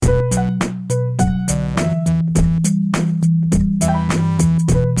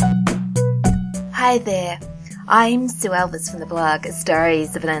Hi there, I'm Sue Elvis from the blog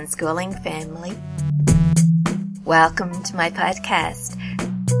Stories of an Unschooling Family. Welcome to my podcast.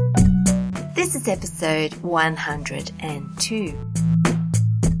 This is episode 102.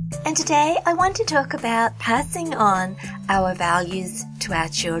 And today I want to talk about passing on our values to our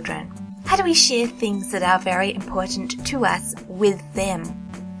children. How do we share things that are very important to us with them?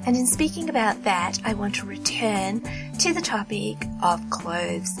 And in speaking about that, I want to return to the topic of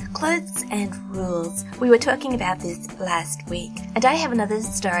clothes and rules. We were talking about this last week, and I have another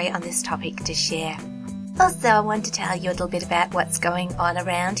story on this topic to share. Also, I want to tell you a little bit about what's going on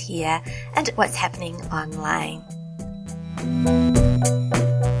around here and what's happening online.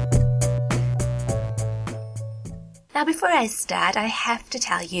 Now, before I start, I have to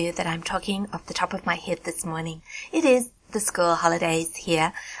tell you that I'm talking off the top of my head this morning. It is the school holidays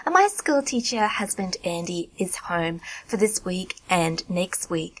here, and my school teacher husband Andy is home for this week and next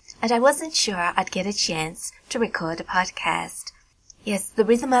week, and I wasn't sure I'd get a chance to record a podcast. Yes, the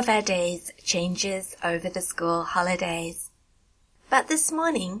rhythm of our days changes over the school holidays. But this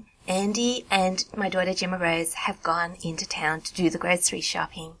morning, Andy and my daughter Gemma Rose have gone into town to do the grocery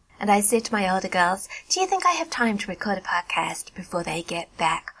shopping, and I said to my older girls, do you think I have time to record a podcast before they get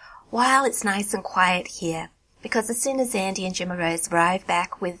back, while it's nice and quiet here? Because as soon as Andy and Gemma Rose arrive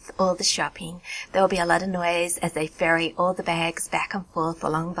back with all the shopping, there will be a lot of noise as they ferry all the bags back and forth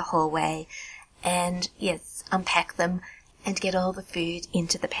along the hallway and, yes, unpack them and get all the food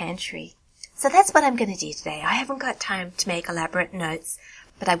into the pantry. So that's what I'm going to do today. I haven't got time to make elaborate notes,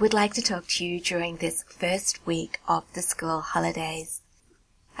 but I would like to talk to you during this first week of the school holidays.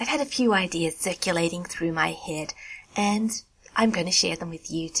 I've had a few ideas circulating through my head, and I'm going to share them with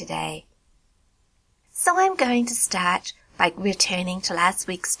you today. So I'm going to start by returning to last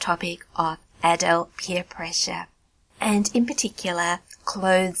week's topic of adult peer pressure, and in particular,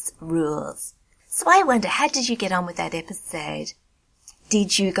 clothes rules. So I wonder, how did you get on with that episode?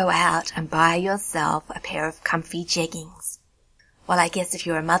 Did you go out and buy yourself a pair of comfy jeggings? Well, I guess if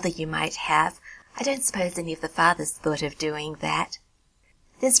you're a mother you might have. I don't suppose any of the fathers thought of doing that.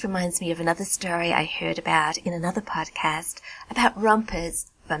 This reminds me of another story I heard about in another podcast about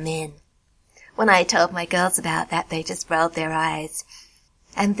rompers for men. When I told my girls about that, they just rolled their eyes.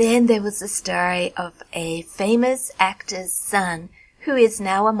 And then there was the story of a famous actor's son who is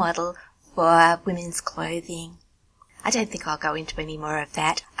now a model for women's clothing. I don't think I'll go into any more of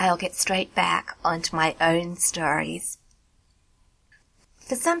that. I'll get straight back onto my own stories.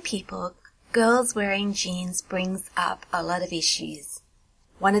 For some people, girls wearing jeans brings up a lot of issues.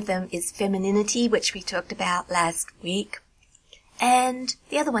 One of them is femininity, which we talked about last week. And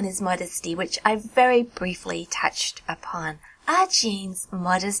the other one is modesty, which I very briefly touched upon. Are jeans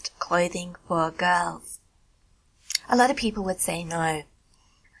modest clothing for girls? A lot of people would say no.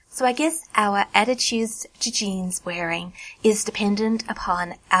 So I guess our attitudes to jeans wearing is dependent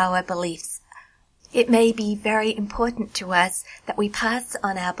upon our beliefs. It may be very important to us that we pass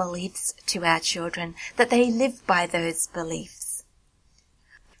on our beliefs to our children, that they live by those beliefs.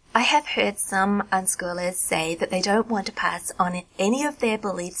 I have heard some unschoolers say that they don't want to pass on any of their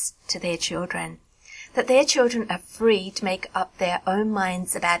beliefs to their children, that their children are free to make up their own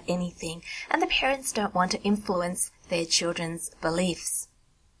minds about anything, and the parents don't want to influence their children's beliefs.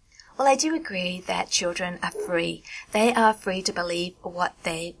 Well, I do agree that children are free. They are free to believe what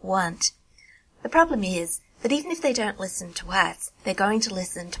they want. The problem is that even if they don't listen to us, they're going to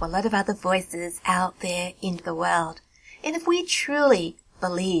listen to a lot of other voices out there in the world. And if we truly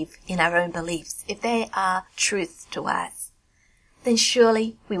believe in our own beliefs, if they are truth to us, then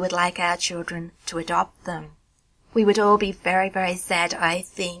surely we would like our children to adopt them. We would all be very, very sad, I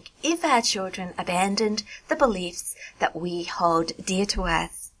think, if our children abandoned the beliefs that we hold dear to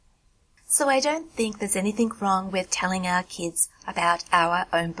us. So I don't think there's anything wrong with telling our kids about our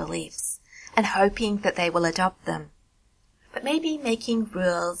own beliefs and hoping that they will adopt them. But maybe making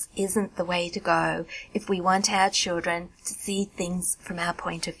rules isn't the way to go if we want our children to see things from our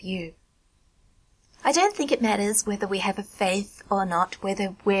point of view. I don't think it matters whether we have a faith or not,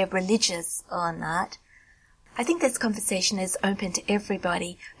 whether we're religious or not. I think this conversation is open to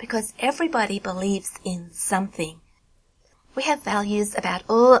everybody because everybody believes in something. We have values about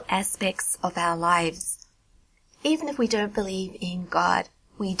all aspects of our lives. Even if we don't believe in God,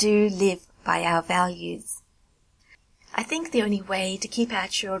 we do live by our values. I think the only way to keep our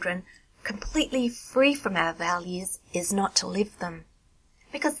children completely free from our values is not to live them.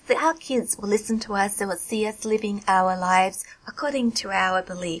 Because our kids will listen to us, they will see us living our lives according to our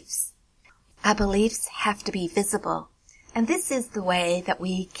beliefs. Our beliefs have to be visible, and this is the way that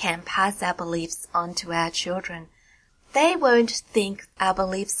we can pass our beliefs on to our children. They won't think our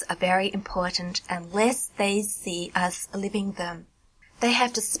beliefs are very important unless they see us living them. They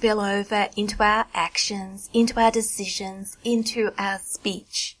have to spill over into our actions, into our decisions, into our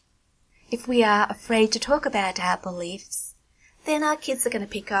speech. If we are afraid to talk about our beliefs, then our kids are going to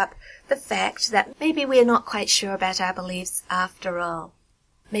pick up the fact that maybe we're not quite sure about our beliefs after all.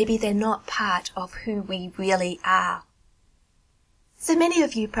 Maybe they're not part of who we really are. So many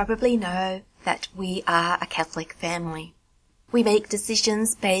of you probably know that we are a Catholic family. We make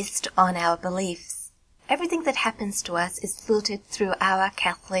decisions based on our beliefs. Everything that happens to us is filtered through our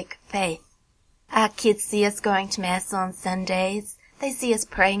Catholic faith. Our kids see us going to Mass on Sundays. They see us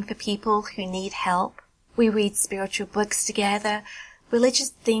praying for people who need help. We read spiritual books together. Religious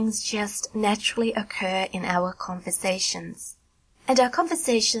things just naturally occur in our conversations. And our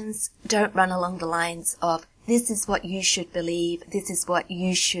conversations don't run along the lines of, this is what you should believe, this is what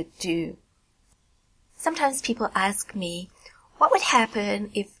you should do. Sometimes people ask me, what would happen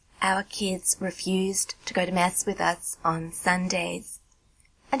if our kids refused to go to Mass with us on Sundays?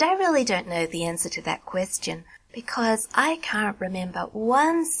 And I really don't know the answer to that question, because I can't remember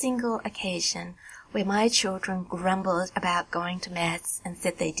one single occasion where my children grumbled about going to Mass and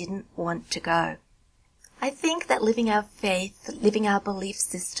said they didn't want to go. I think that living our faith, living our belief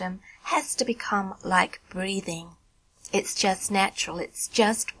system, has to become like breathing. It's just natural. It's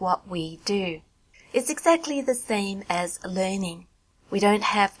just what we do. It's exactly the same as learning. We don't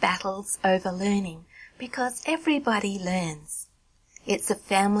have battles over learning because everybody learns. It's a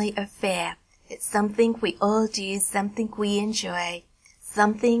family affair. It's something we all do, something we enjoy,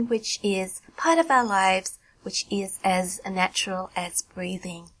 something which is part of our lives, which is as natural as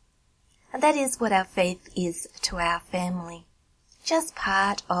breathing. And that is what our faith is to our family. Just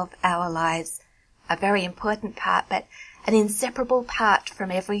part of our lives. A very important part, but an inseparable part from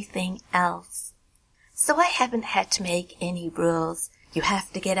everything else. So I haven't had to make any rules. You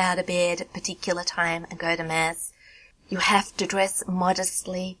have to get out of bed at a particular time and go to Mass. You have to dress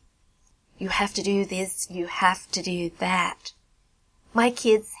modestly. You have to do this. You have to do that. My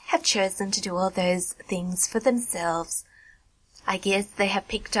kids have chosen to do all those things for themselves. I guess they have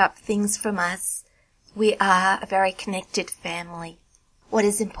picked up things from us. We are a very connected family. What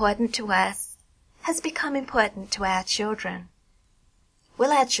is important to us has become important to our children.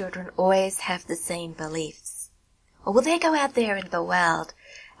 Will our children always have the same beliefs? Or will they go out there in the world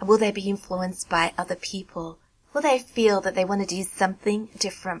and will they be influenced by other people? Will they feel that they want to do something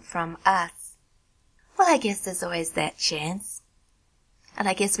different from us? Well, I guess there's always that chance. And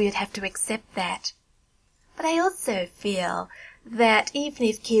I guess we would have to accept that. But I also feel that even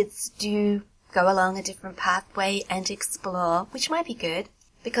if kids do go along a different pathway and explore, which might be good,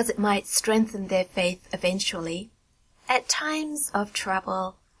 because it might strengthen their faith eventually, at times of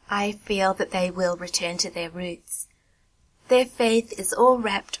trouble, I feel that they will return to their roots. Their faith is all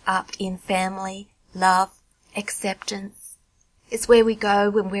wrapped up in family, love, acceptance. It's where we go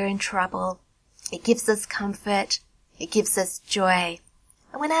when we're in trouble. It gives us comfort. It gives us joy.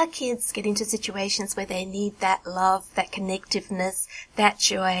 And when our kids get into situations where they need that love, that connectiveness, that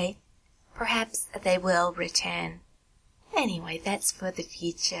joy, perhaps they will return. Anyway, that's for the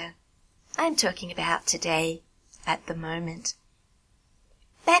future. I'm talking about today, at the moment.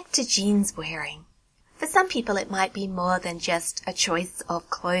 Back to jeans wearing. For some people it might be more than just a choice of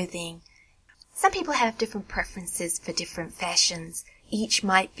clothing. Some people have different preferences for different fashions. Each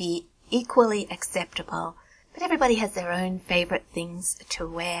might be equally acceptable, but everybody has their own favorite things to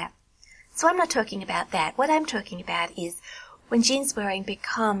wear. So I'm not talking about that. What I'm talking about is when jeans wearing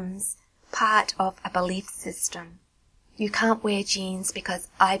becomes part of a belief system. You can't wear jeans because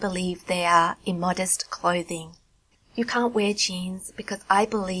I believe they are immodest clothing. You can't wear jeans because I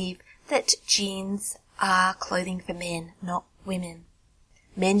believe that jeans are clothing for men, not women.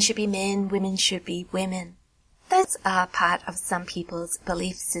 Men should be men, women should be women. Those are part of some people's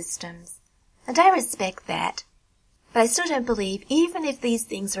belief systems. And I respect that. But I still don't believe, even if these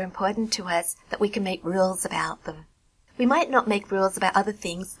things are important to us, that we can make rules about them. We might not make rules about other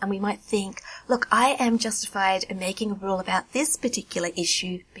things, and we might think, look, I am justified in making a rule about this particular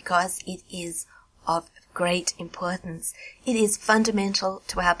issue because it is of great importance. It is fundamental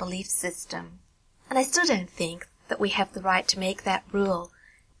to our belief system. And I still don't think that we have the right to make that rule.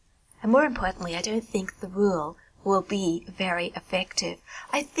 And more importantly, I don't think the rule will be very effective.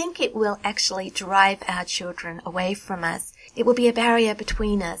 I think it will actually drive our children away from us. It will be a barrier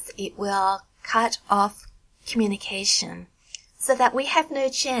between us. It will cut off communication so that we have no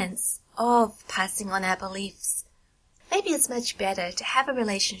chance of passing on our beliefs. Maybe it's much better to have a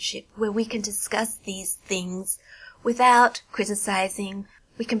relationship where we can discuss these things without criticizing.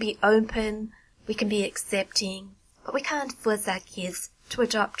 We can be open, we can be accepting, but we can't force our kids to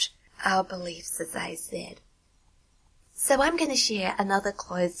adopt our beliefs, as I said. So I'm going to share another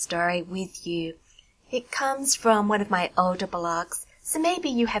clothes story with you. It comes from one of my older blogs, so maybe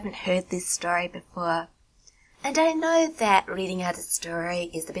you haven't heard this story before. And I know that reading out a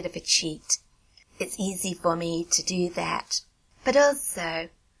story is a bit of a cheat. It's easy for me to do that. But also,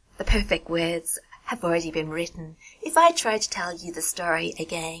 the perfect words have already been written. If I try to tell you the story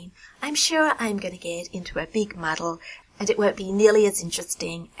again, I'm sure I'm going to get into a big muddle and it won't be nearly as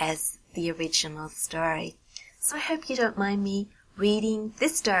interesting as the original story. So I hope you don't mind me reading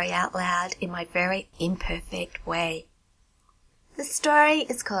this story out loud in my very imperfect way. The story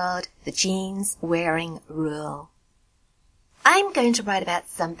is called The Jeans Wearing Rule. I'm going to write about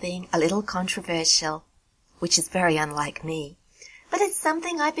something a little controversial, which is very unlike me, but it's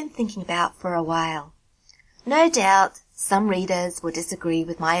something I've been thinking about for a while. No doubt some readers will disagree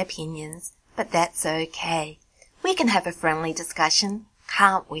with my opinions, but that's okay. We can have a friendly discussion,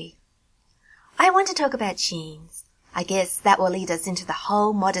 can't we? I want to talk about jeans. I guess that will lead us into the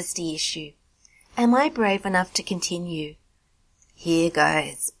whole modesty issue. Am I brave enough to continue? Here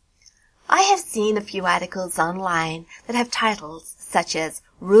goes. I have seen a few articles online that have titles such as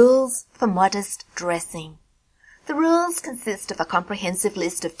Rules for Modest Dressing. The rules consist of a comprehensive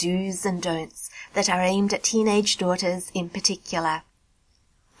list of do's and don'ts that are aimed at teenage daughters in particular.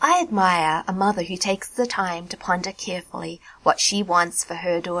 I admire a mother who takes the time to ponder carefully what she wants for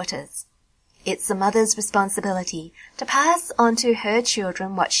her daughters. It's a mother's responsibility to pass on to her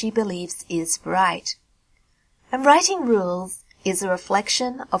children what she believes is right. And writing rules is a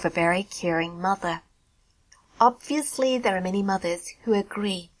reflection of a very caring mother. Obviously, there are many mothers who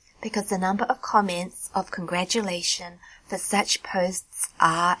agree because the number of comments of congratulation for such posts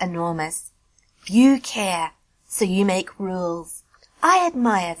are enormous. You care, so you make rules. I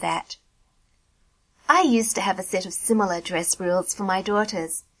admire that. I used to have a set of similar dress rules for my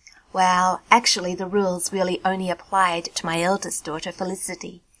daughters. Well, actually the rules really only applied to my eldest daughter,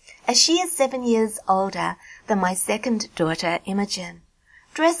 Felicity, as she is 7 years older than my second daughter, Imogen.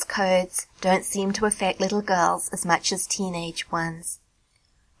 Dress codes don't seem to affect little girls as much as teenage ones.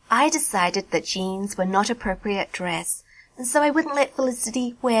 I decided that jeans were not appropriate dress, and so I wouldn't let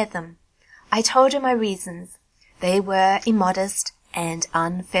Felicity wear them. I told her my reasons. They were immodest and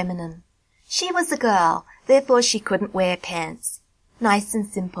unfeminine. She was a girl, therefore she couldn't wear pants. Nice and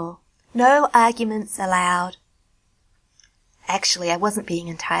simple. No arguments allowed. Actually, I wasn't being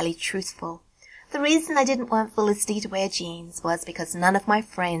entirely truthful. The reason I didn't want Felicity to wear jeans was because none of my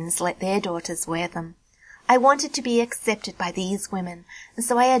friends let their daughters wear them. I wanted to be accepted by these women, and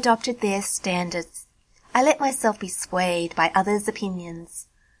so I adopted their standards. I let myself be swayed by others' opinions.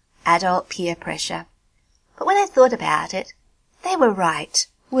 Adult peer pressure. But when I thought about it, they were right,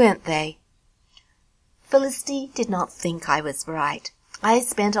 weren't they? Felicity did not think I was right. I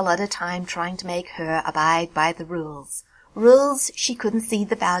spent a lot of time trying to make her abide by the rules. Rules she couldn't see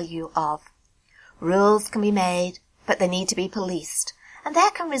the value of. Rules can be made, but they need to be policed, and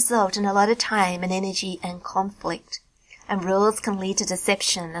that can result in a lot of time and energy and conflict. And rules can lead to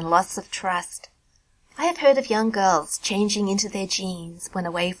deception and loss of trust. I have heard of young girls changing into their jeans when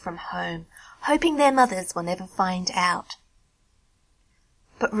away from home, hoping their mothers will never find out.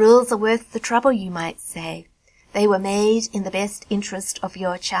 But rules are worth the trouble, you might say. They were made in the best interest of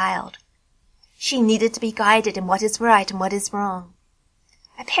your child. She needed to be guided in what is right and what is wrong.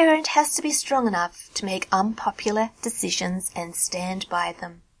 A parent has to be strong enough to make unpopular decisions and stand by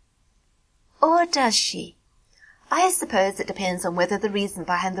them. Or does she? I suppose it depends on whether the reason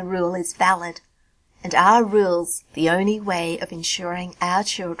behind the rule is valid. And are rules the only way of ensuring our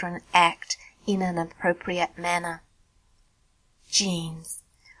children act in an appropriate manner? Jeans.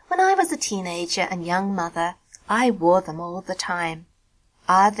 When I was a teenager and young mother, I wore them all the time.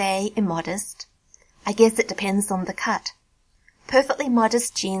 Are they immodest? I guess it depends on the cut. Perfectly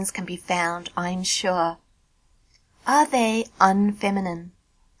modest jeans can be found, I'm sure. Are they unfeminine?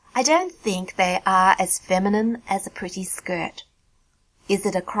 I don't think they are as feminine as a pretty skirt. Is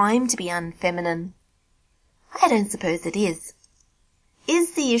it a crime to be unfeminine? I don't suppose it is.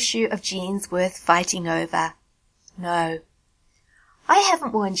 Is the issue of jeans worth fighting over? No. I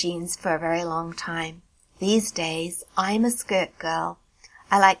haven't worn jeans for a very long time. These days, I'm a skirt girl.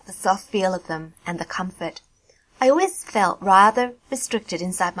 I like the soft feel of them and the comfort. I always felt rather restricted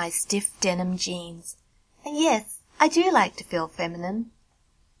inside my stiff denim jeans. And yes, I do like to feel feminine.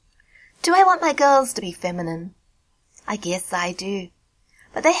 Do I want my girls to be feminine? I guess I do.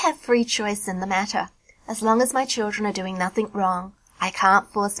 But they have free choice in the matter. As long as my children are doing nothing wrong, I can't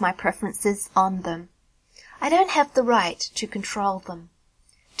force my preferences on them. I don't have the right to control them.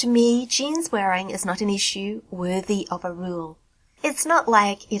 To me, jeans wearing is not an issue worthy of a rule. It's not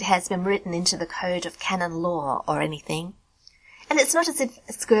like it has been written into the code of canon law or anything. And it's not as if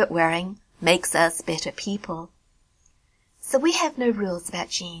skirt wearing makes us better people. So we have no rules about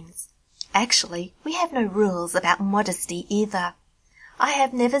jeans. Actually, we have no rules about modesty either. I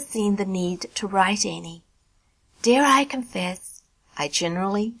have never seen the need to write any. Dare I confess, I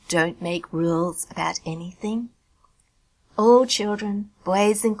generally don't make rules about anything. All children,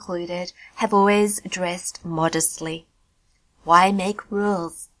 boys included, have always dressed modestly. Why make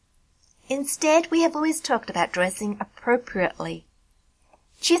rules? Instead, we have always talked about dressing appropriately.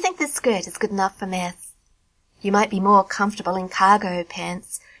 Do you think this skirt is good enough for maths? You might be more comfortable in cargo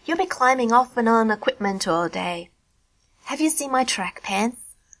pants. You'll be climbing off and on equipment all day. Have you seen my track pants?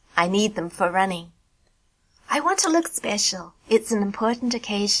 I need them for running. I want to look special. It's an important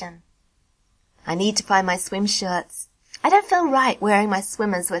occasion. I need to find my swim shorts. I don't feel right wearing my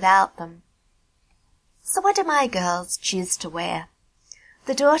swimmers without them. So what do my girls choose to wear?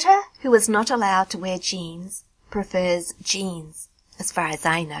 The daughter who is not allowed to wear jeans prefers jeans, as far as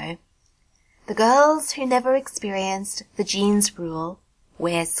I know. The girls who never experienced the jeans rule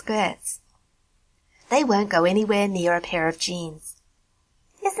wear skirts. They won't go anywhere near a pair of jeans.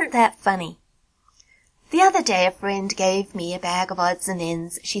 Isn't that funny? The other day a friend gave me a bag of odds and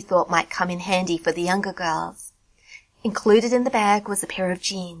ends she thought might come in handy for the younger girls. Included in the bag was a pair of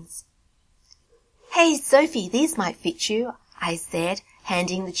jeans. "Hey, Sophie, these might fit you," I said,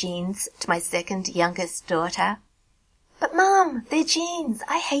 handing the jeans to my second youngest daughter. "But Mum, they're jeans.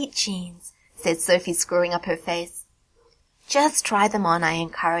 I hate jeans," said Sophie, screwing up her face. "Just try them on," I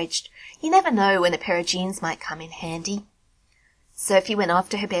encouraged. "You never know when a pair of jeans might come in handy." Sophie went off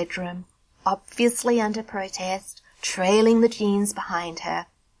to her bedroom, obviously under protest, trailing the jeans behind her.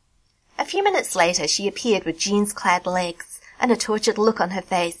 A few minutes later she appeared with jeans-clad legs and a tortured look on her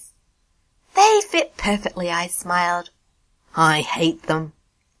face. "They fit perfectly," I smiled. "I hate them."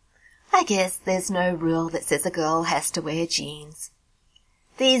 I guess there's no rule that says a girl has to wear jeans.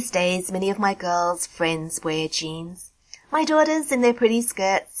 These days many of my girls' friends wear jeans. My daughters in their pretty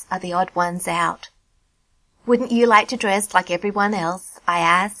skirts are the odd ones out. "Wouldn't you like to dress like everyone else?" I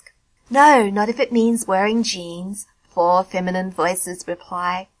ask. "No, not if it means wearing jeans," 4 feminine voices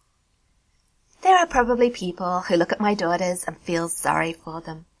reply. There are probably people who look at my daughters and feel sorry for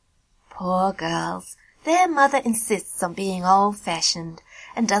them. Poor girls, their mother insists on being old-fashioned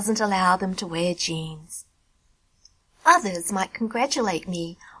and doesn't allow them to wear jeans. Others might congratulate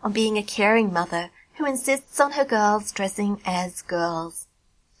me on being a caring mother who insists on her girls dressing as girls.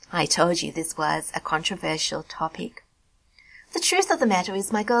 I told you this was a controversial topic. The truth of the matter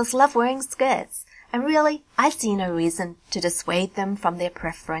is my girls love wearing skirts, and really I see no reason to dissuade them from their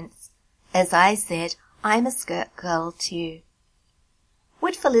preference. As I said, I'm a skirt girl too.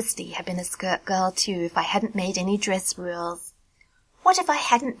 Would Felicity have been a skirt girl too if I hadn't made any dress rules? What if I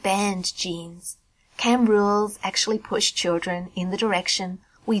hadn't banned jeans? Can rules actually push children in the direction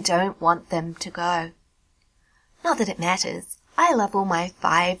we don't want them to go? Not that it matters. I love all my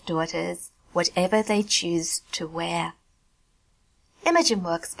 5 daughters, whatever they choose to wear. Imogen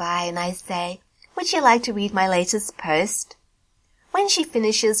walks by and I say, "Would you like to read my latest post?" When she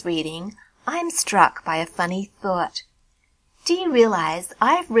finishes reading, I'm struck by a funny thought. Do you realize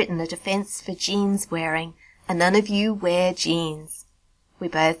I've written a defense for jeans wearing, and none of you wear jeans? We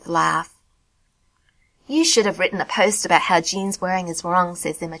both laugh. "You should have written a post about how jeans wearing is wrong,"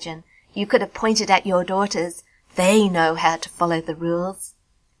 says Imogen. "You could have pointed at your daughters. They know how to follow the rules."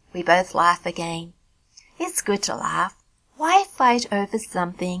 We both laugh again. It's good to laugh. Why fight over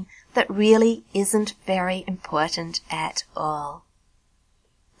something that really isn't very important at all?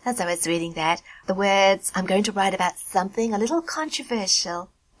 As I was reading that, the words, "I'm going to write about something a little controversial,"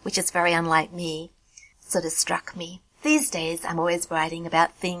 which is very unlike me, sort of struck me. These days I'm always writing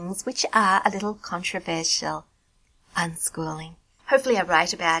about things which are a little controversial. Unschooling. Hopefully I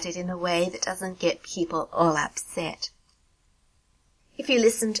write about it in a way that doesn't get people all upset. If you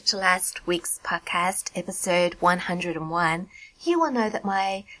listened to last week's podcast, episode 101, you will know that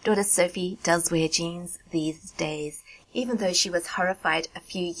my daughter Sophie does wear jeans these days, even though she was horrified a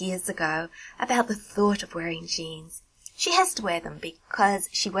few years ago about the thought of wearing jeans. She has to wear them because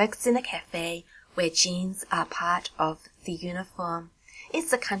she works in a cafe where jeans are part of the uniform.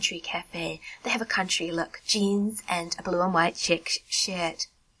 It's a country cafe. They have a country look, jeans and a blue and white check shirt.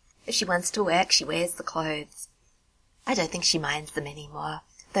 If she wants to work, she wears the clothes. I don't think she minds them anymore,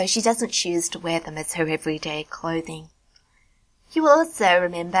 though she doesn't choose to wear them as her everyday clothing. You will also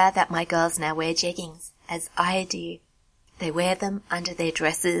remember that my girls now wear jeggings, as I do. They wear them under their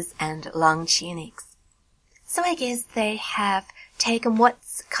dresses and long tunics. So I guess they have taken what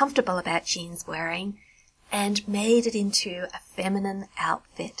what's comfortable about jeans wearing and made it into a feminine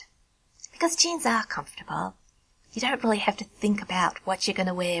outfit. Because jeans are comfortable. You don't really have to think about what you're going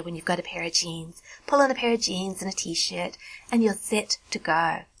to wear when you've got a pair of jeans. Pull on a pair of jeans and a t-shirt and you're set to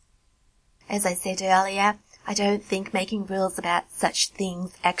go. As I said earlier, I don't think making rules about such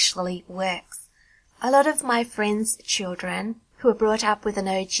things actually works. A lot of my friends' children who were brought up with a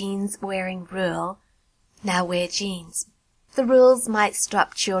no jeans wearing rule now wear jeans. The rules might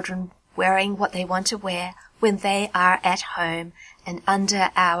stop children wearing what they want to wear when they are at home and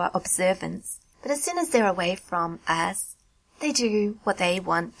under our observance. But as soon as they're away from us, they do what they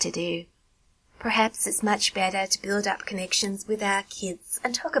want to do. Perhaps it's much better to build up connections with our kids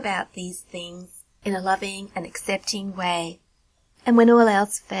and talk about these things in a loving and accepting way. And when all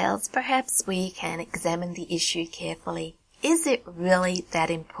else fails, perhaps we can examine the issue carefully. Is it really that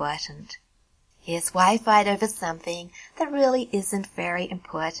important? Yes, why fight over something that really isn't very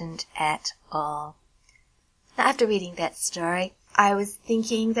important at all? Now, after reading that story, I was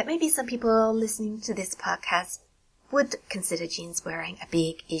thinking that maybe some people listening to this podcast would consider jeans wearing a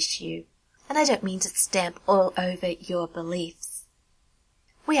big issue. And I don't mean to stamp all over your beliefs.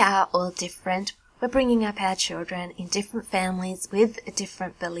 We are all different. We're bringing up our children in different families with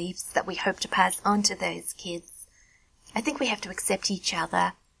different beliefs that we hope to pass on to those kids. I think we have to accept each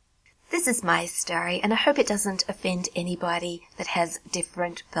other. This is my story, and I hope it doesn't offend anybody that has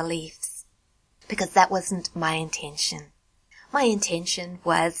different beliefs, because that wasn't my intention. My intention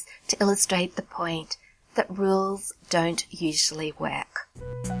was to illustrate the point that rules don't usually work.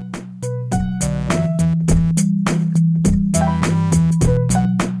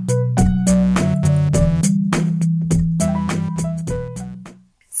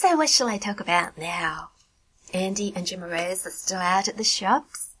 So what shall I talk about now? Andy and Gemma Rose are still out at the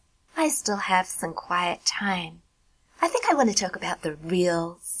shops. I still have some quiet time. I think I want to talk about the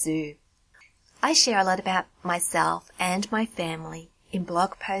real Sue. I share a lot about myself and my family in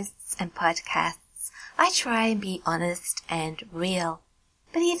blog posts and podcasts. I try and be honest and real.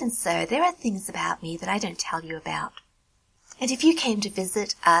 But even so, there are things about me that I don't tell you about. And if you came to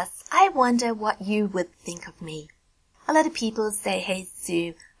visit us, I wonder what you would think of me. A lot of people say, "Hey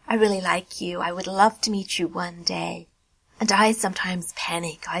Sue, I really like you. I would love to meet you one day." And I sometimes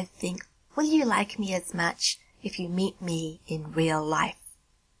panic. I think, will you like me as much if you meet me in real life?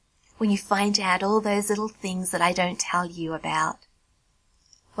 When you find out all those little things that I don't tell you about.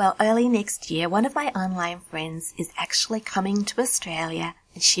 Well, early next year, one of my online friends is actually coming to Australia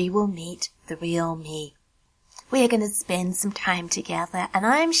and she will meet the real me. We are going to spend some time together and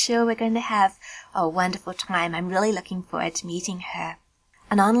I'm sure we're going to have a wonderful time. I'm really looking forward to meeting her.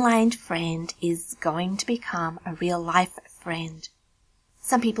 An online friend is going to become a real life friend.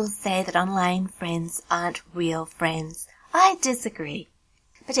 Some people say that online friends aren't real friends. I disagree.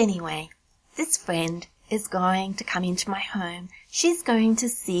 But anyway, this friend is going to come into my home. She's going to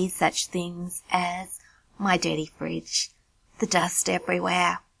see such things as my dirty fridge, the dust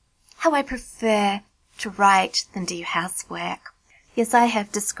everywhere, how I prefer to write than do housework. Yes, I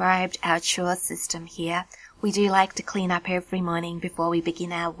have described our chore system here. We do like to clean up every morning before we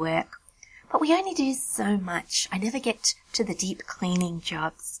begin our work. But we only do so much. I never get to the deep cleaning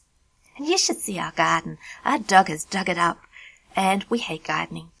jobs. And you should see our garden. Our dog has dug it up. And we hate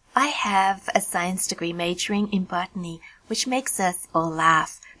gardening. I have a science degree majoring in botany, which makes us all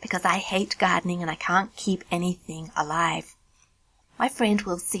laugh because I hate gardening and I can't keep anything alive. My friend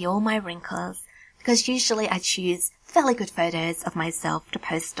will see all my wrinkles because usually I choose fairly good photos of myself to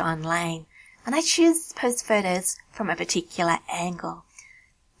post online. And I choose to post photos from a particular angle.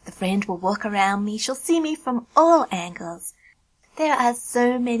 The friend will walk around me. She'll see me from all angles. There are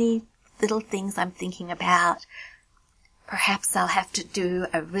so many little things I'm thinking about. Perhaps I'll have to do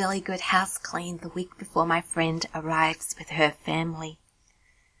a really good house clean the week before my friend arrives with her family.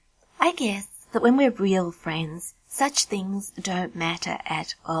 I guess that when we're real friends, such things don't matter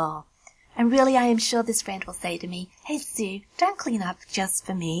at all. And really, I am sure this friend will say to me, "Hey Sue, don't clean up just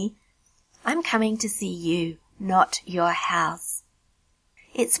for me. I'm coming to see you, not your house."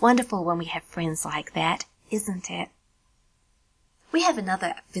 It's wonderful when we have friends like that, isn't it? We have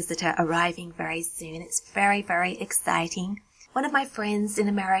another visitor arriving very soon. It's very, very exciting. One of my friends in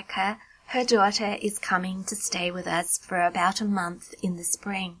America, her daughter is coming to stay with us for about a month in the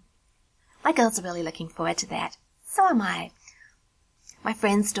spring. My girls are really looking forward to that. So am I. My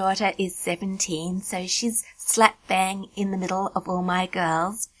friend's daughter is 17, so she's slap bang in the middle of all my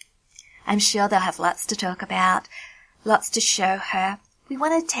girls. I'm sure they'll have lots to talk about, lots to show her. We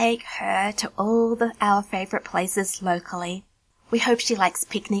want to take her to all our favourite places locally. We hope she likes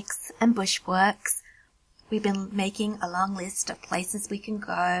picnics and bushwalks. we've been making a long list of places we can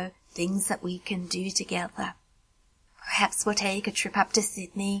go, things that we can do together. Perhaps we'll take a trip up to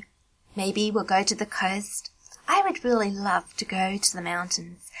Sydney. Maybe we'll go to the coast. I would really love to go to the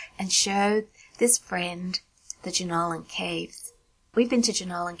mountains and show this friend the Jenolan Caves. We've been to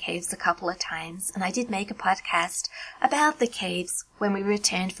Jenolan Caves a couple of times, and I did make a podcast about the caves when we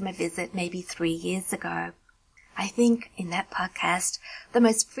returned from a visit maybe 3 years ago. I think in that podcast, the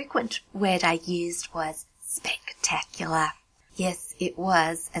most frequent word I used was spectacular. Yes, it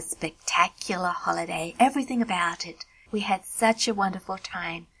was a spectacular holiday, everything about it. We had such a wonderful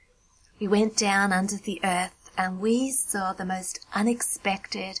time. We went down under the earth and we saw the most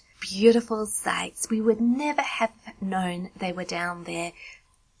unexpected, beautiful sights. We would never have known they were down there.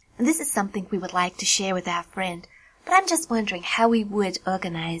 And this is something we would like to share with our friend, but I'm just wondering how we would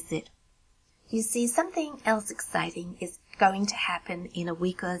organize it. You see, something else exciting is going to happen in a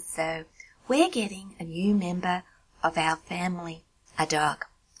week or so. We're getting a new member of our family, a dog.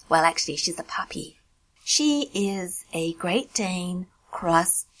 Well, actually, she's a puppy. She is a Great Dane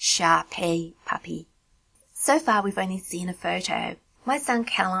Cross Shar-Pei puppy. So far, we've only seen a photo. My son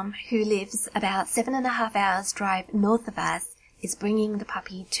Callum, who lives about 7.5 hours drive north of us, is bringing the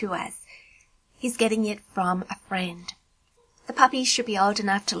puppy to us. He's getting it from a friend. The puppy should be old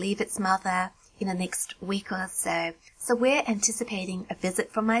enough to leave its mother in the next week or so. So we're anticipating a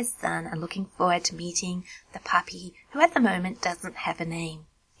visit from my son and looking forward to meeting the puppy, who at the moment doesn't have a name.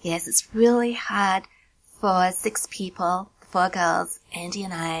 Yes, it's really hard for 6 people, 4 girls, Andy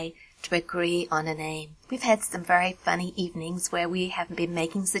and I, to agree on a name. We've had some very funny evenings where we have been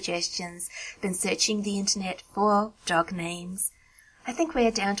making suggestions, been searching the internet for dog names. I think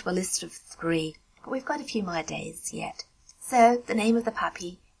we're down to a list of 3, but we've got a few more days yet. So the name of the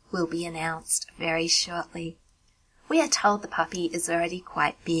puppy will be announced very shortly. We are told the puppy is already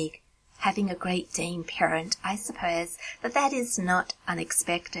quite big. Having a Great Dane parent, I suppose that is not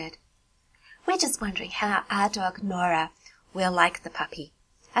unexpected. We're just wondering how our dog Nora will like the puppy.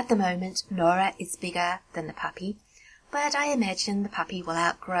 At the moment, Nora is bigger than the puppy, but I imagine the puppy will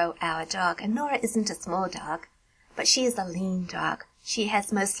outgrow our dog, and Nora isn't a small dog, but she is a lean dog. She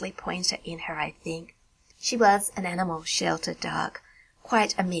has mostly pointer in her, I think. She was an animal shelter dog,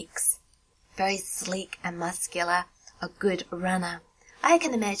 quite a mix. Very sleek and muscular, a good runner. I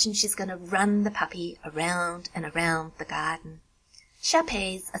can imagine she's going to run the puppy around and around the garden.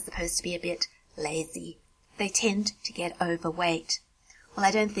 Shar-Peis are supposed to be a bit lazy. They tend to get overweight. Well,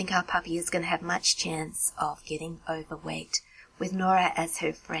 I don't think our puppy is going to have much chance of getting overweight, with Nora as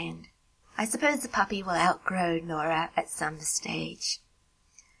her friend. I suppose the puppy will outgrow Nora at some stage.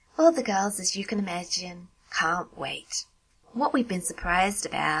 All the girls, as you can imagine, can't wait. What we've been surprised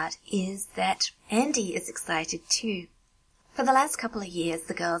about is that Andy is excited too. For the last couple of years,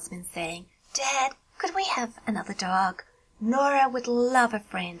 the girls have been saying, "Dad, could we have another dog? Nora would love a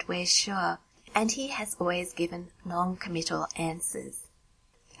friend, we're sure." And he has always given non-committal answers.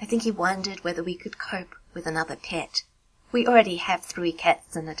 I think he wondered whether we could cope with another pet. We already have 3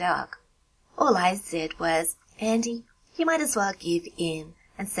 cats and a dog. All I said was, "Andy, you might as well give in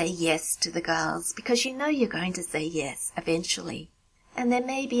and say yes to the girls, because you know you're going to say yes eventually." And then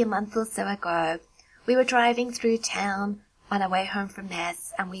maybe a month or so ago, we were driving through town on our way home from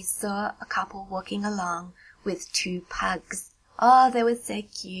Mass, and we saw a couple walking along with 2 pugs. Oh, they were so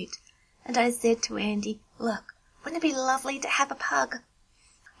cute. And I said to Andy, "Look, wouldn't it be lovely to have a pug?"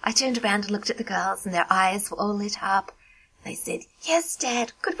 I turned around and looked at the girls, and their eyes were all lit up. They said, "Yes,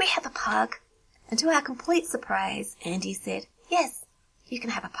 Dad, could we have a pug?" And to our complete surprise, Andy said, "Yes, you can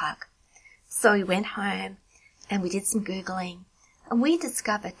have a pug." So we went home and we did some Googling, and we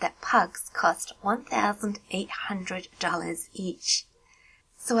discovered that pugs cost $1,800 each.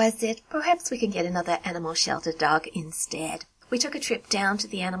 So I said, perhaps we can get another animal shelter dog instead. We took a trip down to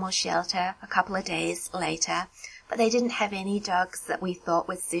the animal shelter a couple of days later, but they didn't have any dogs that we thought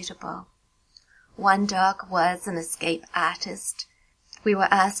were suitable. One dog was an escape artist. We were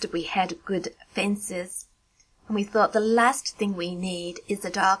asked if we had good fences, and we thought the last thing we need is a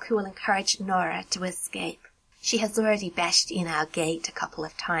dog who will encourage Nora to escape. She has already bashed in our gate a couple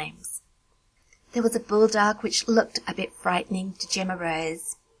of times. There was a bulldog which looked a bit frightening to Gemma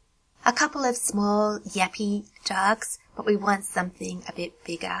Rose. A couple of small yappy dogs, but we want something a bit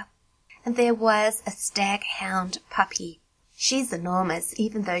bigger. And there was a staghound puppy. She's enormous,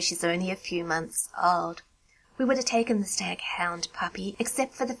 even though she's only a few months old. We would have taken the staghound puppy,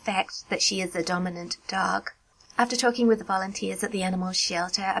 except for the fact that she is a dominant dog. After talking with the volunteers at the animal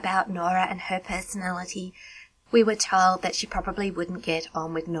shelter about Nora and her personality, we were told that she probably wouldn't get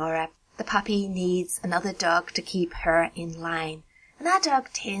on with Nora. The puppy needs another dog to keep her in line, and our dog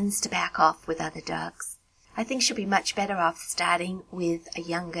tends to back off with other dogs. I think she'll be much better off starting with a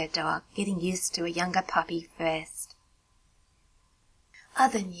younger dog, getting used to a younger puppy first.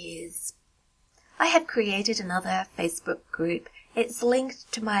 Other news. I have created another Facebook group. It's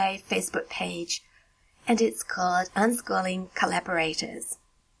linked to my Facebook page, and it's called Unschooling Collaborators.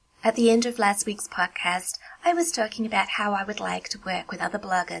 At the end of last week's podcast, I was talking about how I would like to work with other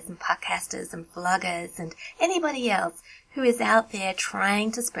bloggers and podcasters and vloggers and anybody else who is out there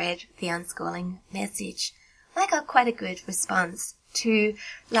trying to spread the unschooling message. I got quite a good response to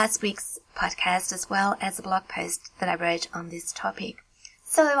last week's podcast as well as a blog post that I wrote on this topic.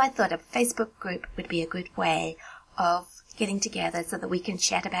 So I thought a Facebook group would be a good way of getting together so that we can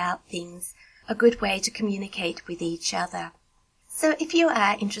chat about things, a good way to communicate with each other. So if you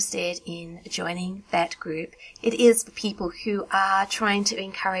are interested in joining that group, it is for people who are trying to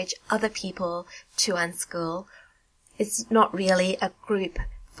encourage other people to unschool. It's not really a group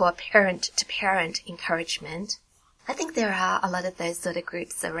for parent-to-parent encouragement. I think there are a lot of those sort of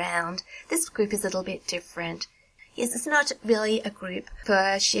groups around. This group is a little bit different. Yes, it's not really a group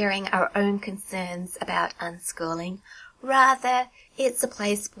for sharing our own concerns about unschooling. Rather, it's a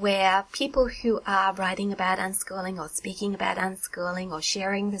place where people who are writing about unschooling or speaking about unschooling or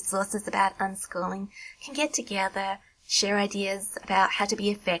sharing resources about unschooling can get together, share ideas about how to be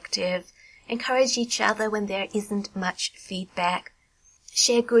effective, encourage each other when there isn't much feedback,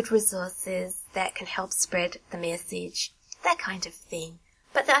 share good resources that can help spread the message, that kind of thing.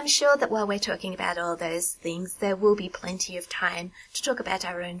 But I'm sure that while we're talking about all those things, there will be plenty of time to talk about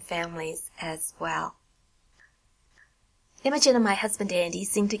our own families as well. Imogen and my husband Andy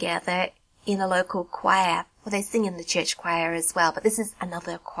sing together in a local choir. Well, they sing in the church choir as well, but this is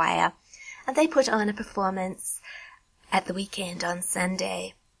another choir. And they put on a performance at the weekend on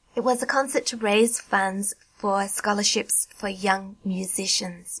Sunday. It was a concert to raise funds for scholarships for young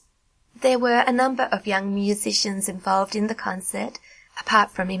musicians. There were a number of young musicians involved in the concert,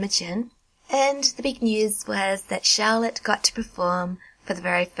 apart from Imogen, and the big news was that Charlotte got to perform for the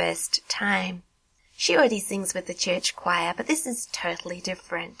very first time. She already sings with the church choir, but this is totally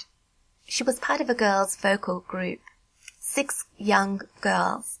different. She was part of a girls' vocal group, 6 young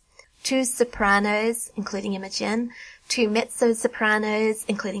girls, 2 sopranos, including Imogen, 2 mezzo-sopranos,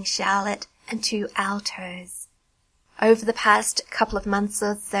 including Charlotte, and 2 altos. Over the past couple of months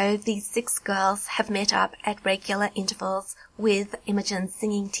or so, these 6 girls have met up at regular intervals with Imogen's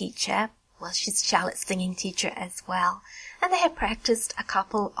singing teacher. Well, she's Charlotte's singing teacher as well. And they have practiced a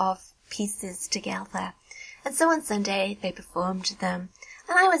couple of pieces together. And so on Sunday, they performed them.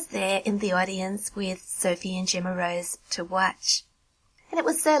 And I was there in the audience with Sophie and Gemma Rose to watch. And it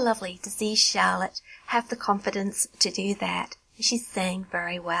was so lovely to see Charlotte have the confidence to do that. She sang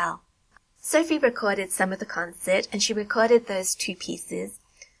very well. Sophie recorded some of the concert, and she recorded those 2 pieces.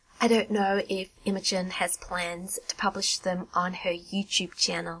 I don't know if Imogen has plans to publish them on her YouTube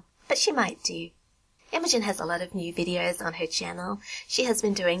channel, but she might do. Imogen has a lot of new videos on her channel. She has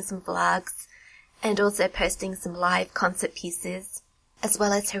been doing some vlogs and also posting some live concert pieces, as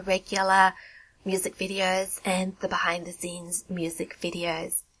well as her regular music videos and the behind-the-scenes music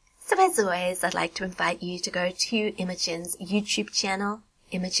videos. So as always, I'd like to invite you to go to Imogen's YouTube channel,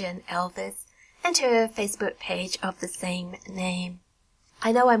 Imogen Elvis, and her Facebook page of the same name.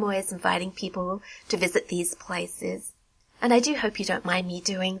 I know I'm always inviting people to visit these places, and I do hope you don't mind me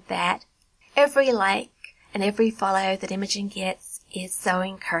doing that. Every like and every follow that Imogen gets is so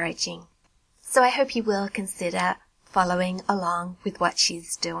encouraging. So I hope you will consider following along with what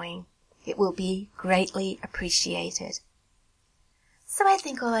she's doing. It will be greatly appreciated. So I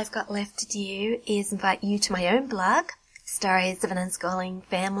think all I've got left to do is invite you to my own blog, Stories of an Unschooling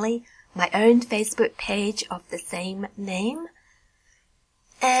Family, my own Facebook page of the same name,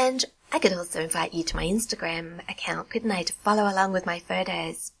 and I could also invite you to my Instagram account, couldn't I, to follow along with my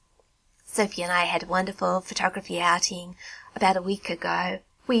photos. Sophie and I had a wonderful photography outing about a week ago.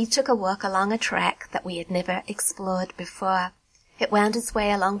 We took a walk along a track that we had never explored before. It wound its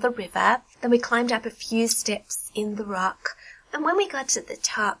way along the river, then we climbed up a few steps in the rock, and when we got to the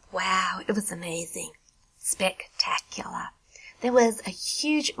top, wow, it was amazing. Spectacular. There was a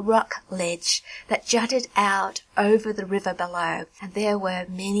huge rock ledge that jutted out over the river below, and there were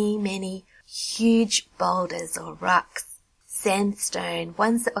many, many huge boulders or rocks. Sandstone,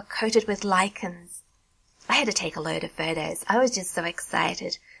 ones that were coated with lichens. I had to take a load of photos. I was just so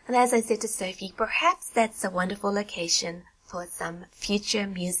excited. And as I said to Sophie, perhaps that's a wonderful location for some future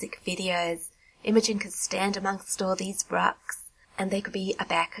music videos. Imogen could stand amongst all these rocks, and they could be a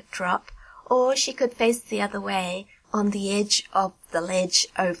backdrop, or she could face the other way on the edge of the ledge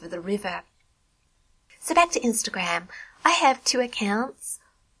over the river. So back to Instagram. I have 2 accounts,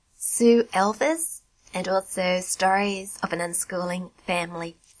 Sue Elvis and also stories of an unschooling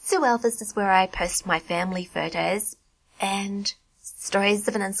family. Sue Elvis is where I post my family photos, and Stories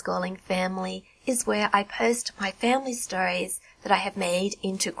of an Unschooling Family is where I post my family stories that I have made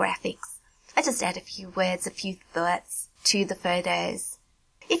into graphics. I just add a few words, a few thoughts to the photos.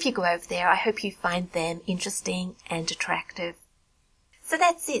 If you go over there, I hope you find them interesting and attractive. So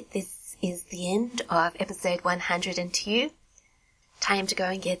that's it. This is the end of episode 102. Time to go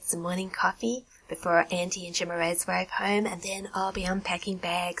and get some morning coffee before Auntie and Gemma Rose arrive home, and then I'll be unpacking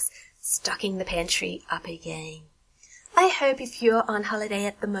bags, stocking the pantry up again. I hope if you're on holiday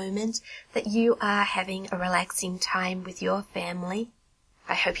at the moment that you are having a relaxing time with your family.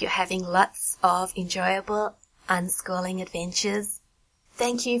 I hope you're having lots of enjoyable unschooling adventures.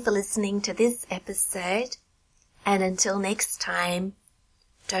 Thank you for listening to this episode, and until next time,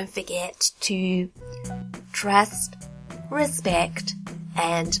 don't forget to trust, respect,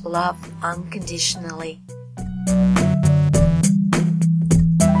 and love unconditionally.